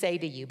truly say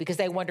to you, because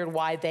they wondered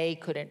why they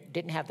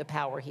didn't have the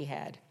power he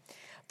had.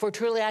 For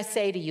truly I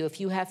say to you, if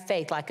you have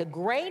faith like a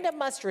grain of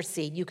mustard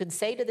seed, you can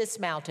say to this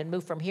mountain,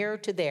 move from here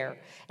to there,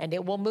 and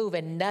it will move,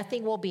 and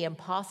nothing will be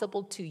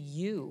impossible to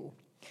you.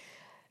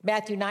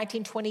 Matthew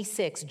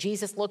 19:26,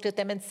 Jesus looked at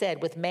them and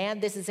said, with man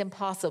this is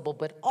impossible,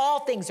 but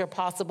all things are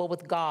possible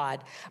with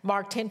God.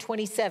 Mark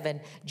 10:27,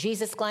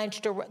 Jesus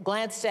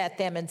glanced at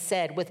them and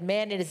said, with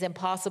men it is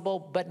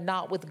impossible, but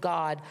not with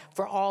God,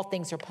 for all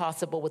things are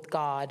possible with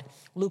God.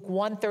 Luke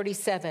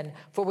 1:37,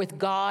 for with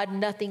God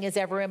nothing is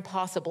ever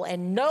impossible,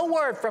 and no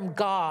word from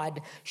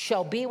God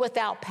shall be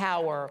without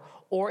power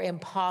or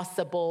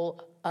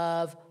impossible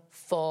of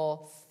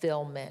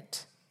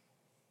fulfillment.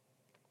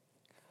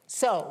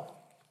 So,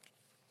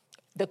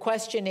 the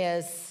question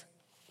is,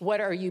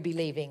 what are you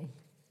believing?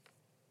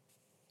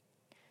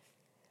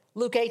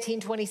 Luke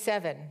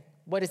 18:27,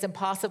 what is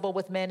impossible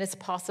with men is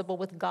possible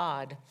with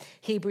God.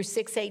 Hebrews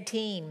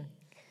 6:18,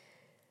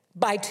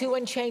 by two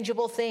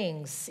unchangeable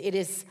things, it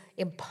is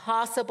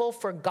impossible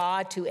for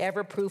God to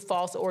ever prove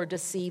false or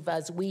deceive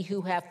us, we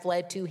who have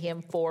fled to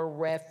him for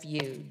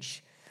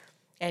refuge.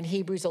 And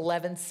Hebrews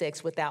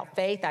 11:6, without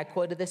faith, I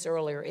quoted this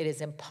earlier, it is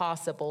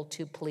impossible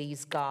to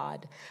please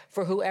God.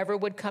 For whoever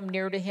would come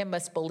near to him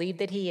must believe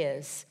that he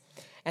is,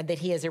 and that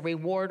he is a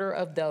rewarder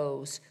of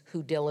those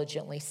who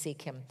diligently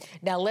seek him.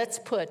 Now let's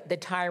put the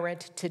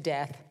tyrant to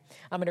death.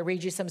 I'm going to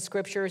read you some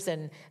scriptures,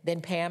 and then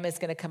Pam is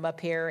going to come up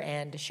here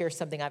and share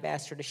something I've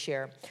asked her to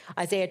share.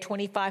 Isaiah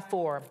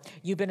 25:4,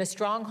 you've been a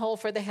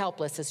stronghold for the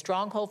helpless, a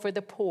stronghold for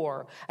the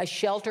poor, a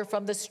shelter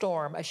from the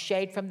storm, a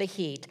shade from the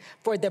heat.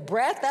 For the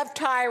breath of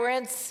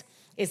tyrants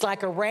is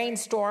like a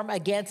rainstorm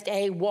against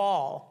a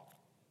wall.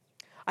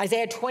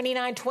 Isaiah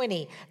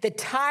 29:20, the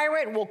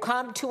tyrant will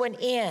come to an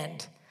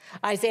end.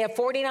 Isaiah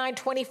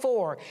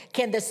 49:24,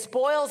 can the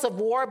spoils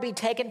of war be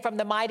taken from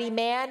the mighty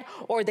man,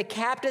 or the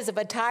captives of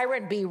a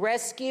tyrant be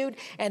rescued?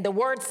 And the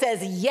word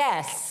says,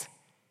 yes,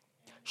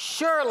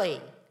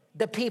 surely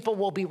the people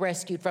will be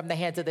rescued from the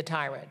hands of the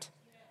tyrant.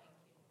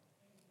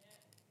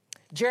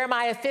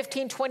 Jeremiah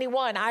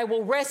 15:21, I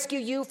will rescue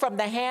you from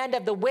the hand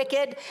of the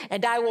wicked,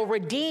 and I will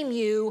redeem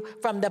you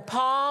from the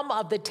palm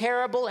of the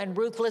terrible and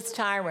ruthless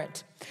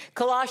tyrant.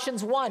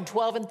 Colossians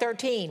 1:12 and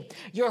 13,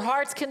 your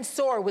hearts can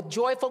soar with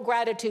joyful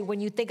gratitude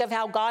when you think of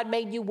how God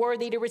made you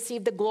worthy to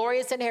receive the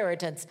glorious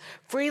inheritance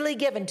freely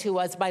given to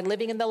us by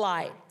living in the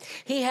light.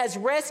 He has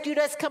rescued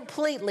us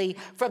completely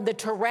from the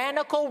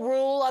tyrannical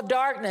rule of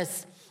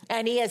darkness,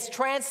 and he has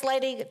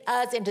translated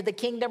us into the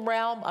kingdom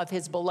realm of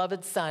his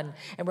beloved Son.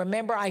 And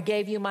remember, I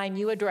gave you my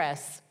new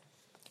address.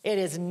 It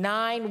is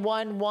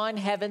 911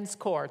 Heaven's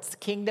Courts,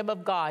 Kingdom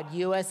of God,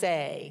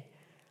 USA.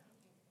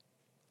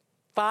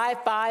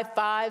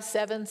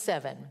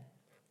 55577.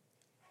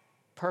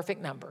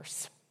 Perfect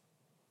numbers.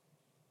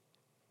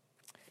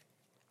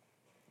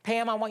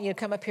 Pam, I want you to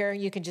come up here.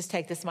 You can just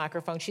take this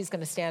microphone. She's going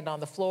to stand on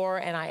the floor.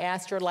 And I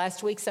asked her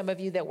last week, some of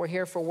you that were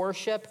here for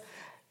worship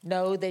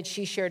know that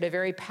she shared a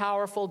very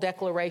powerful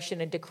declaration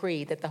and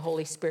decree that the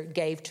Holy Spirit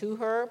gave to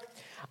her.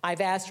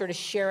 I've asked her to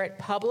share it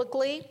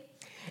publicly.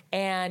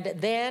 And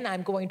then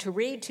I'm going to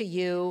read to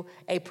you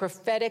a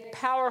prophetic,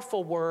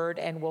 powerful word,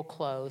 and we'll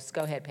close.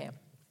 Go ahead, Pam.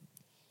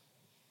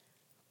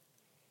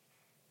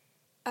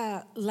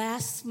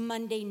 Last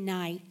Monday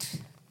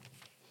night,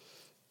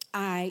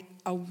 I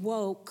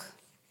awoke,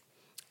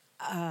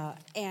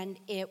 and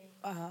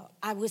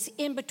I was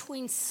in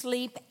between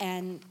sleep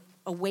and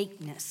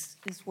awakeness,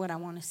 is what I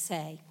want to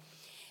say.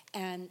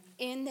 And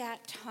in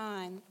that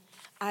time,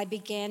 I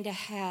began to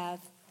have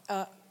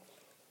a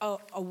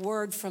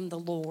word from the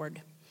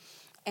Lord.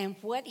 And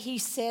what he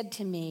said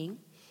to me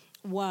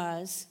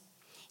was,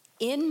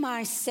 in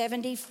my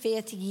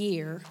 75th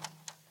year,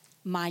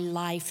 my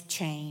life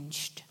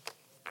changed.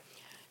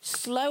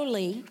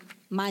 Slowly,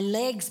 my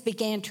legs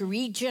began to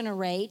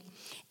regenerate,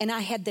 and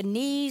I had the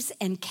knees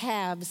and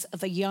calves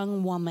of a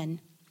young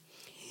woman.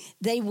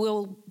 They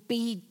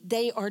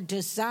are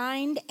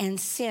designed and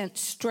sent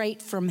straight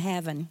from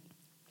heaven.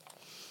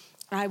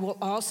 I will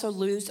also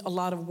lose a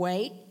lot of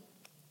weight.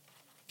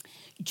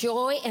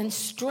 Joy and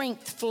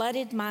strength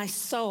flooded my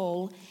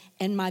soul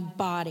and my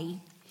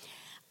body.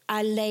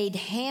 I laid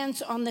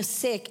hands on the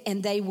sick,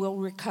 and they will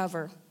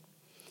recover.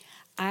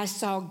 I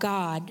saw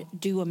God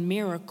do a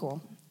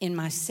miracle in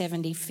my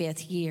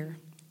 75th year.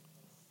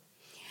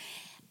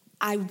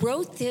 I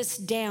wrote this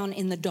down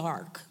in the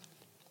dark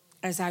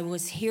as I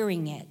was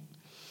hearing it.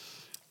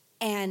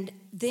 And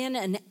then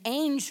an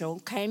angel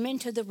came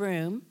into the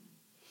room,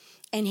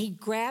 and he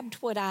grabbed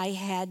what I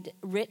had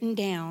written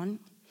down,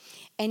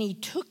 and he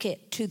took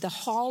it to the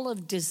Hall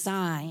of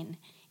Design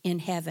in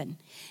heaven.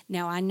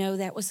 Now, I know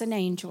that was an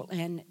angel,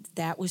 and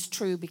that was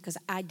true because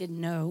I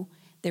didn't know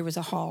there was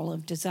a Hall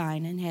of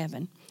Design in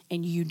heaven,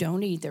 and you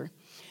don't either.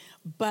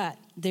 But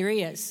there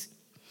is.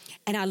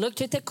 And I looked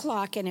at the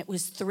clock, and it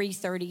was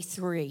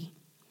 3:33.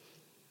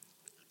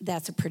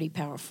 That's a pretty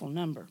powerful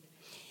number.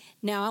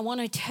 Now, I want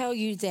to tell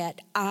you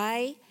that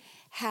I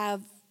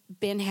have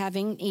been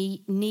having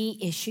knee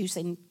issues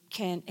and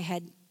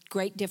had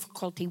great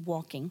difficulty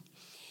walking.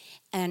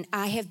 And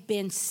I have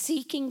been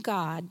seeking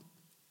God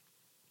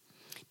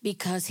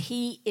because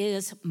he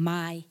is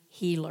my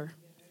healer.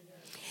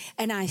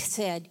 And I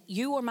said,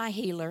 you are my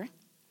healer.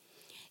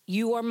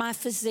 You are my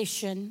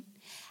physician.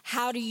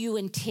 How do you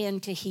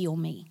intend to heal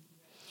me?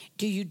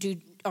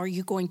 Are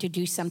you going to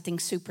do something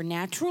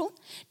supernatural?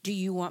 Do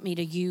you want me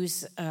to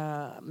use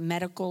a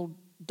medical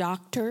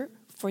doctor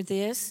for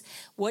this?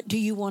 What do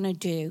you want to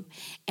do?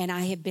 And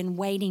I have been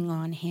waiting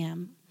on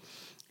him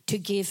to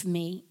give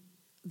me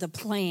the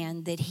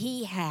plan that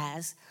he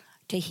has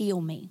to heal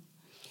me.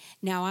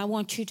 Now, I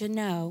want you to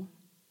know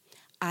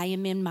I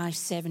am in my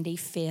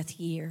 75th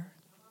year.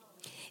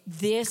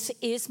 This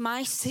is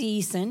my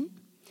season.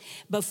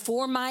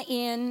 Before my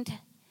end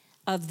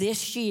of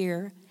this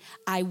year,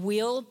 I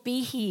will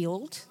be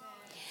healed.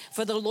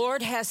 For the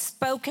Lord has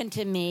spoken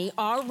to me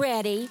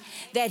already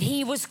that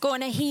he was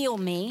going to heal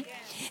me,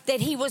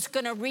 that he was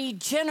going to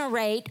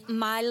regenerate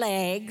my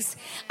legs.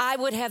 I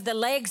would have the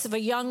legs of a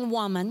young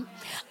woman.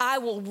 I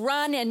will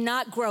run and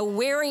not grow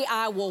weary.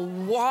 I will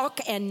walk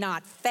and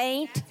not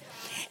faint.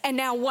 And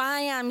now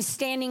why I'm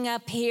standing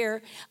up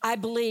here, I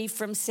believe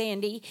from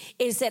Sandy,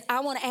 is that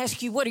I want to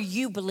ask you, what are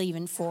you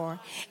believing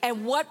for?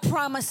 And what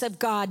promise of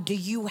God do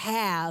you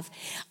have?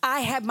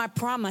 I have my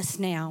promise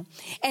now.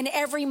 And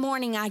every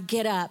morning I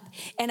get up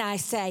and I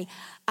say,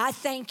 I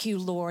thank you,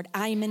 Lord.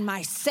 I am in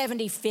my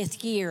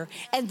 75th year.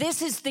 And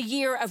this is the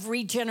year of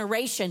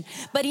regeneration.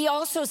 But he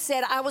also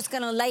said I was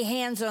going to lay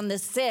hands on the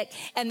sick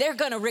and they're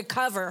going to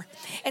recover.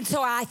 And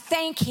so I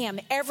thank him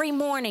every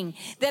morning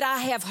that I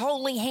have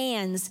holy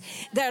hands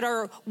that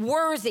are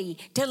worthy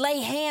to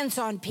lay hands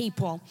on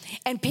people.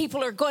 And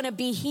people are going to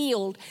be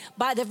healed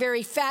by the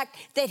very fact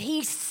that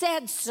he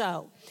said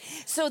so.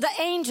 So the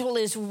angel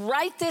is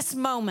right this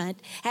moment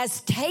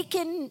has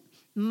taken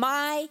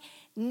my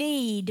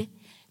need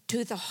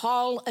to the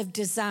Hall of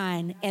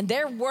Design, and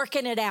they're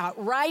working it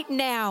out right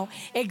now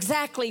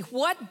exactly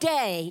what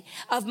day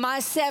of my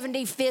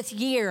 75th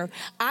year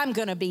I'm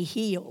going to be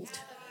healed.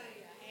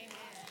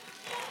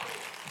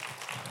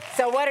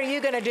 So what are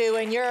you going to do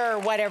in your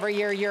whatever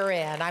year you're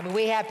in? I mean,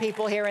 we have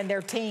people here in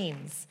their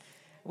teens.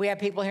 We have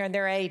people here in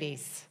their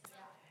 80s.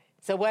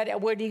 So what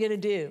are you going to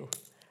do?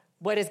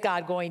 What is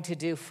God going to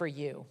do for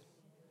you?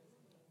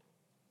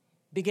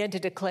 Begin to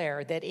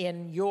declare that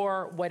in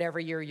your whatever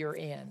year you're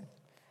in.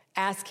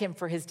 Ask him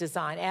for his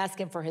design. Ask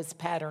him for his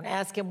pattern.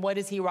 Ask him what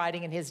is he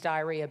writing in his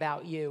diary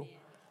about you,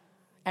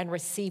 and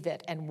receive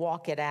it and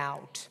walk it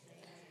out.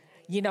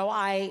 You know,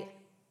 I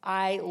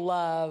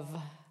love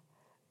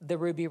the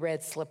ruby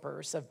red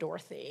slippers of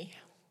Dorothy.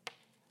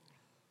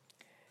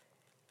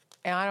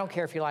 And I don't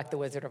care if you like The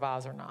Wizard of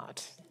Oz or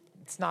not.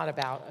 It's not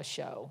about a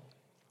show.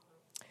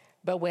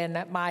 But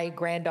when my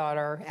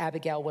granddaughter,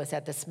 Abigail, was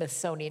at the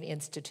Smithsonian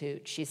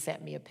Institute, she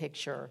sent me a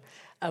picture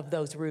of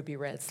those ruby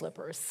red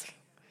slippers.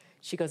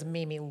 She goes,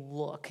 Mimi,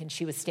 look. And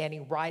she was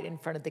standing right in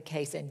front of the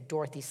case, and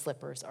Dorothy's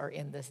slippers are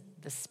in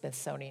the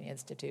Smithsonian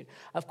Institute.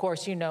 Of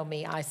course, you know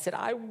me. I said,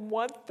 I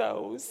want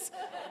those.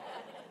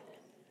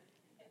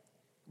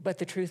 But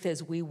the truth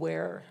is, we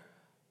wear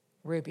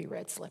ruby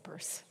red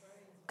slippers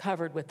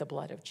covered with the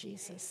blood of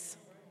Jesus.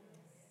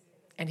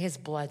 And his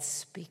blood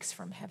speaks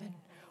from heaven.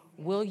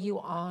 Will you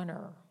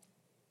honor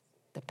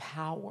the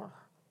power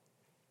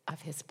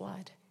of his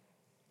blood?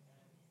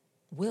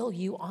 Will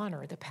you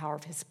honor the power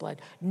of his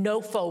blood? No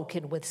foe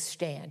can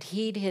withstand.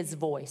 Heed his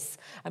voice.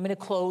 I'm going to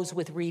close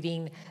with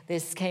reading.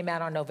 This came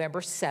out on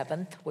November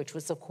 7th, which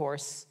was, of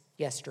course,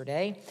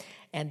 yesterday.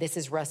 And this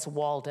is Russ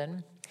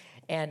Walden.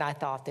 And I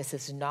thought, this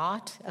is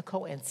not a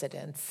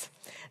coincidence.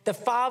 The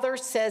Father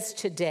says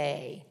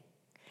today,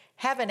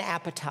 have an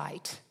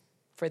appetite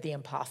for the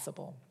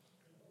impossible.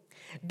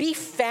 Be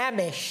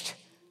famished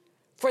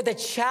for the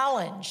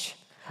challenge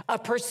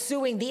of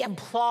pursuing the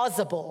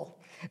implausible,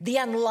 the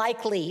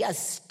unlikely,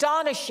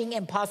 astonishing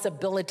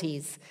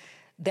impossibilities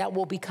that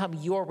will become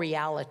your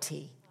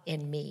reality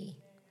in me.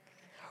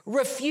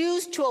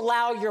 Refuse to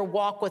allow your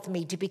walk with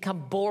me to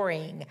become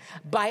boring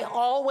by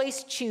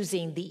always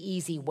choosing the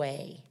easy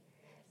way.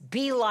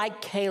 Be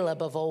like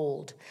Caleb of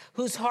old,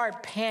 whose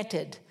heart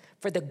panted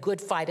for the good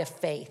fight of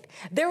faith.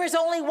 There is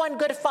only one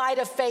good fight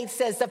of faith,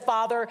 says the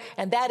Father,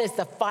 and that is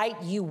the fight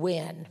you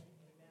win.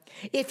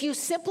 If you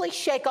simply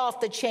shake off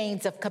the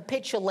chains of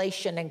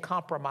capitulation and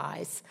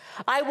compromise,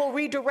 I will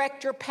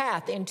redirect your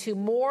path into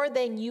more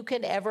than you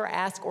can ever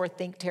ask or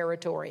think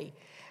territory.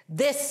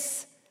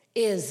 This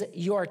is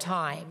your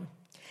time.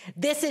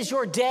 This is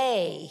your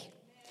day.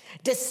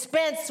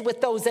 Dispense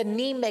with those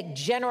anemic,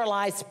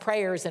 generalized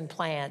prayers and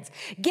plans.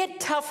 Get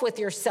tough with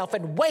yourself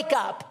and wake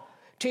up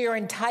to your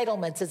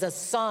entitlements as a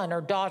son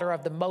or daughter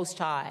of the Most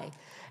High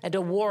and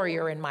a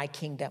warrior in my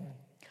kingdom.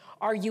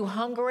 Are you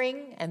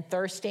hungering and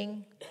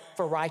thirsting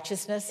for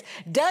righteousness?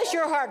 Does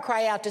your heart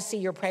cry out to see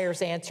your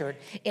prayers answered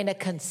in a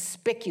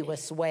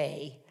conspicuous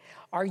way?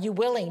 Are you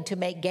willing to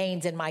make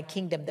gains in my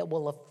kingdom that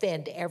will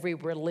offend every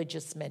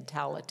religious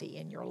mentality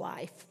in your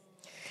life?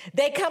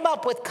 They come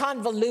up with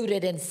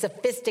convoluted and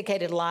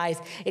sophisticated lies,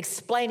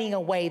 explaining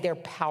away their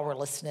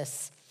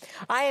powerlessness.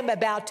 I am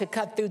about to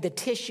cut through the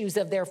tissues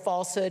of their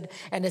falsehood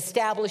and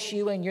establish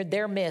you in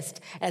their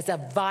midst as a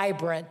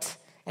vibrant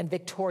and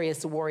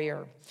victorious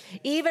warrior,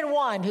 even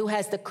one who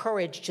has the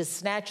courage to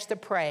snatch the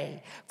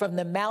prey from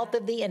the mouth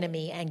of the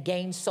enemy and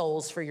gain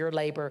souls for your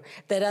labor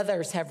that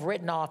others have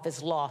written off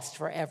as lost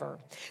forever.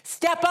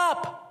 Step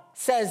up,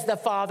 says the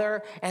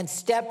Father, and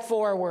step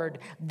forward.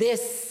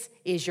 This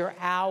is your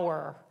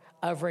hour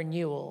of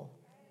renewal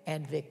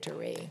and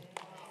victory.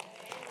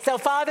 So,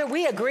 Father,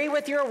 we agree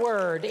with your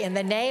word in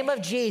the name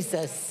of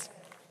Jesus.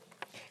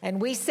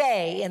 And we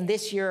say in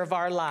this year of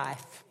our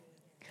life,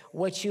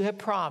 what you have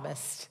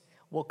promised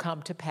will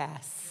come to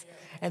pass.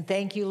 And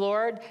thank you,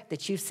 Lord,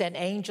 that you've sent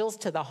angels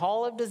to the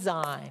hall of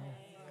design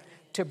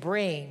to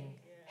bring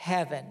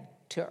heaven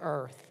to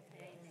earth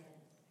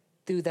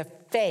through the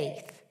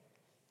faith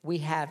we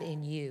have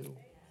in you.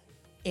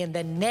 In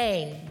the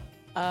name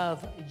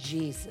of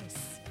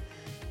Jesus.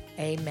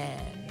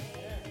 Amen.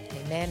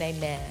 Amen.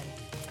 Amen.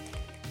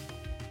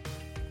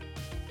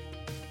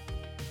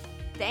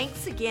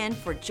 Thanks again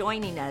for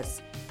joining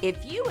us.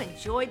 If you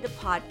enjoyed the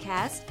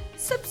podcast,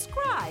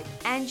 subscribe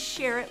and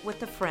share it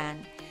with a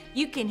friend.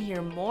 You can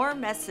hear more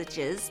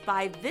messages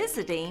by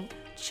visiting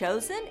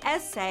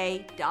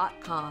chosensa.com.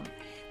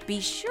 Be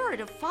sure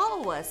to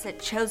follow us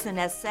at Chosen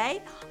SA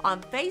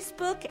on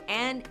Facebook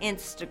and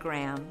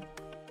Instagram.